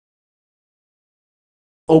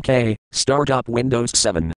Okay, start up Windows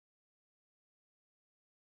 7.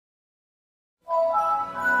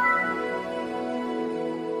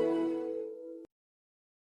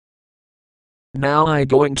 Now I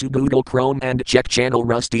going to Google Chrome and check channel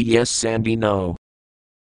Rusty yes Sandy no.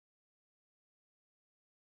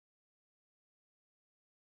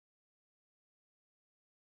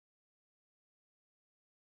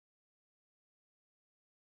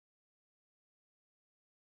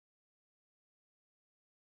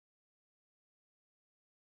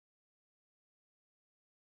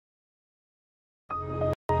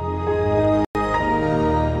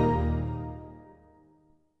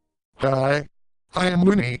 Hi, I am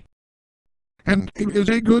Winnie. And it is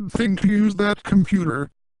a good thing to use that computer.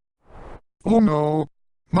 Oh no,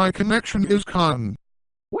 my connection is gone.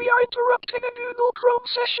 We are interrupting a Google Chrome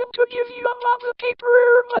session to give you a the paper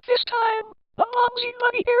error, but this time, a Momsy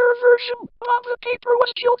Money error version of the paper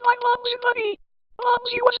was killed by Momsy Money.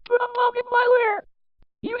 Momsy was put on login malware.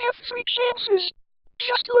 You have 3 chances.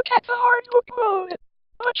 Just look at the hard look mode.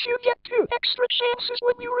 But you get 2 extra chances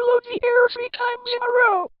when you reload the error 3 times in a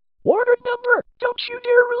row. Order number, don't you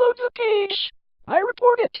dare reload the page. I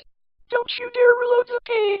report it. Don't you dare reload the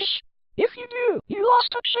page. If you do, you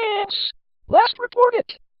lost a chance. Last report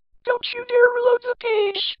it. Don't you dare reload the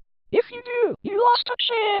page. If you do, you lost a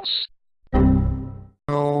chance.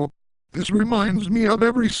 Oh, this reminds me of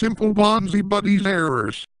every Simple Bonzi Buddy's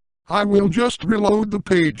errors. I will just reload the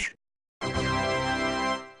page.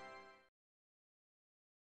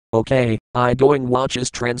 Okay, I going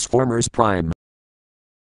watches Transformers Prime.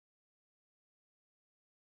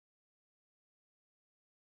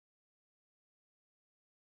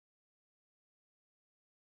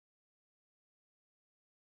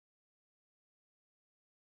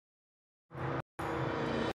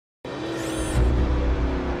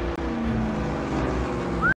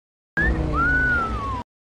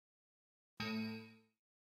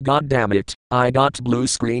 God damn it, I got blue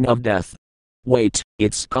screen of death. Wait,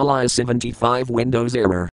 it's Kolya75Windows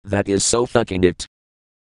error, that is so fucking it.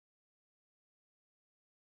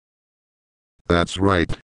 That's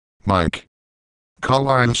right, Mike.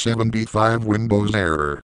 Kolya75Windows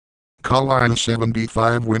error.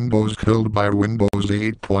 Kolya75Windows killed by Windows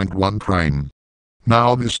 8.1 Prime.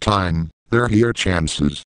 Now this time, they're here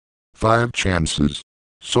chances. 5 chances.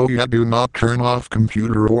 So ya do not turn off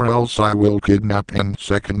computer or else I will kidnap and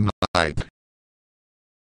second night.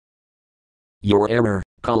 Your error,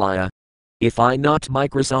 Kolya. If I not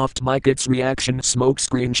Microsoft mic its reaction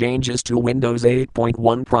smokescreen changes to Windows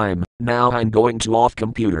 8.1 Prime, now I'm going to off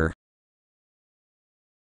computer.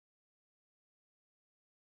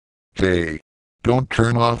 Hey. Don't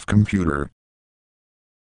turn off computer.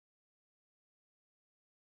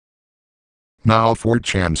 Now 4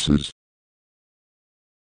 chances.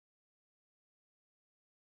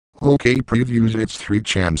 Okay, previews its 3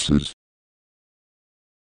 chances.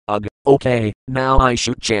 Ugh, okay, now I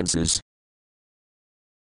shoot chances.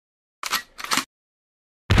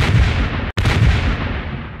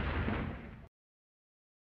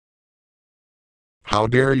 How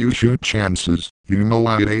dare you shoot chances, you know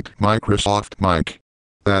I hate Microsoft mic.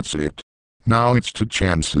 That's it. Now it's 2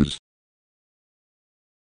 chances.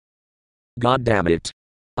 God damn it.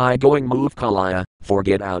 I going move Kolya,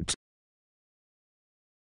 forget out.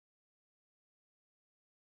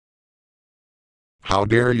 How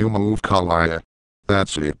dare you move Kolya?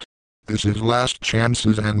 That's it. This is last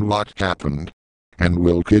chances and what happened? And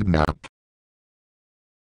we'll kidnap.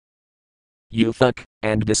 You fuck,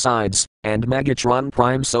 and besides, and Megatron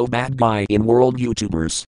Prime so bad guy in world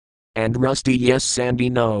YouTubers. And Rusty yes Sandy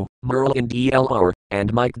no, Merle in DLR,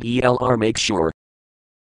 and Mike DLR make sure.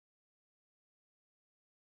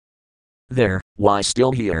 There, why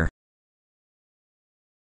still here?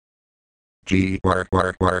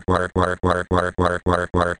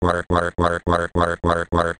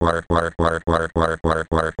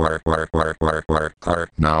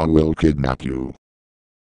 Now we'll kidnap you.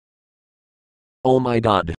 Oh my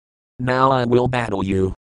god. Now I will battle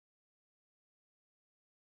you.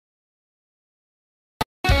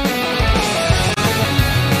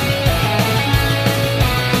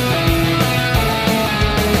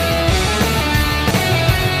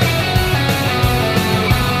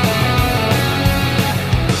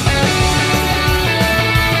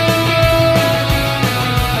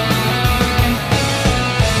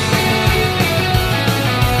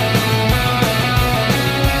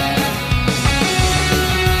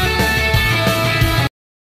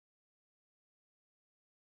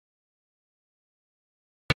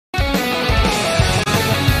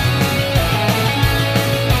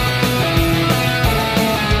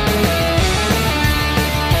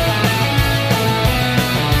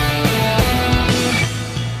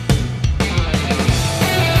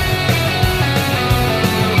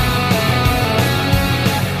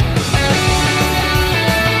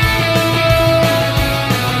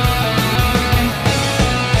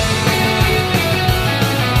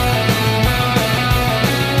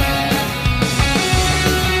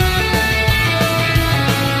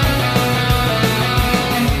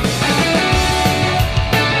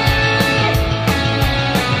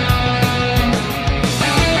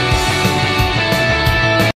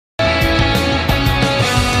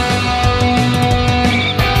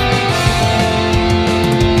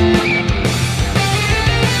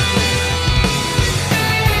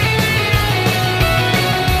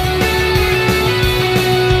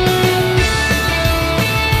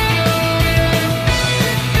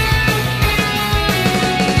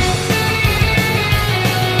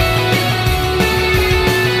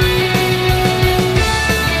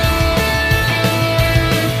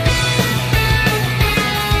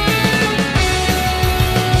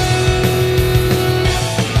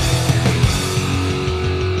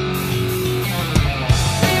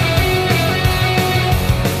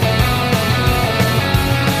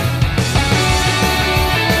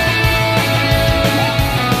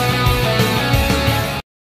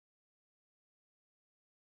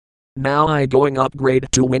 Now I going upgrade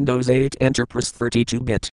to Windows 8 Enterprise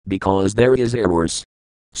 32-bit, because there is errors.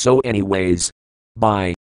 So anyways.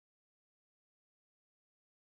 Bye.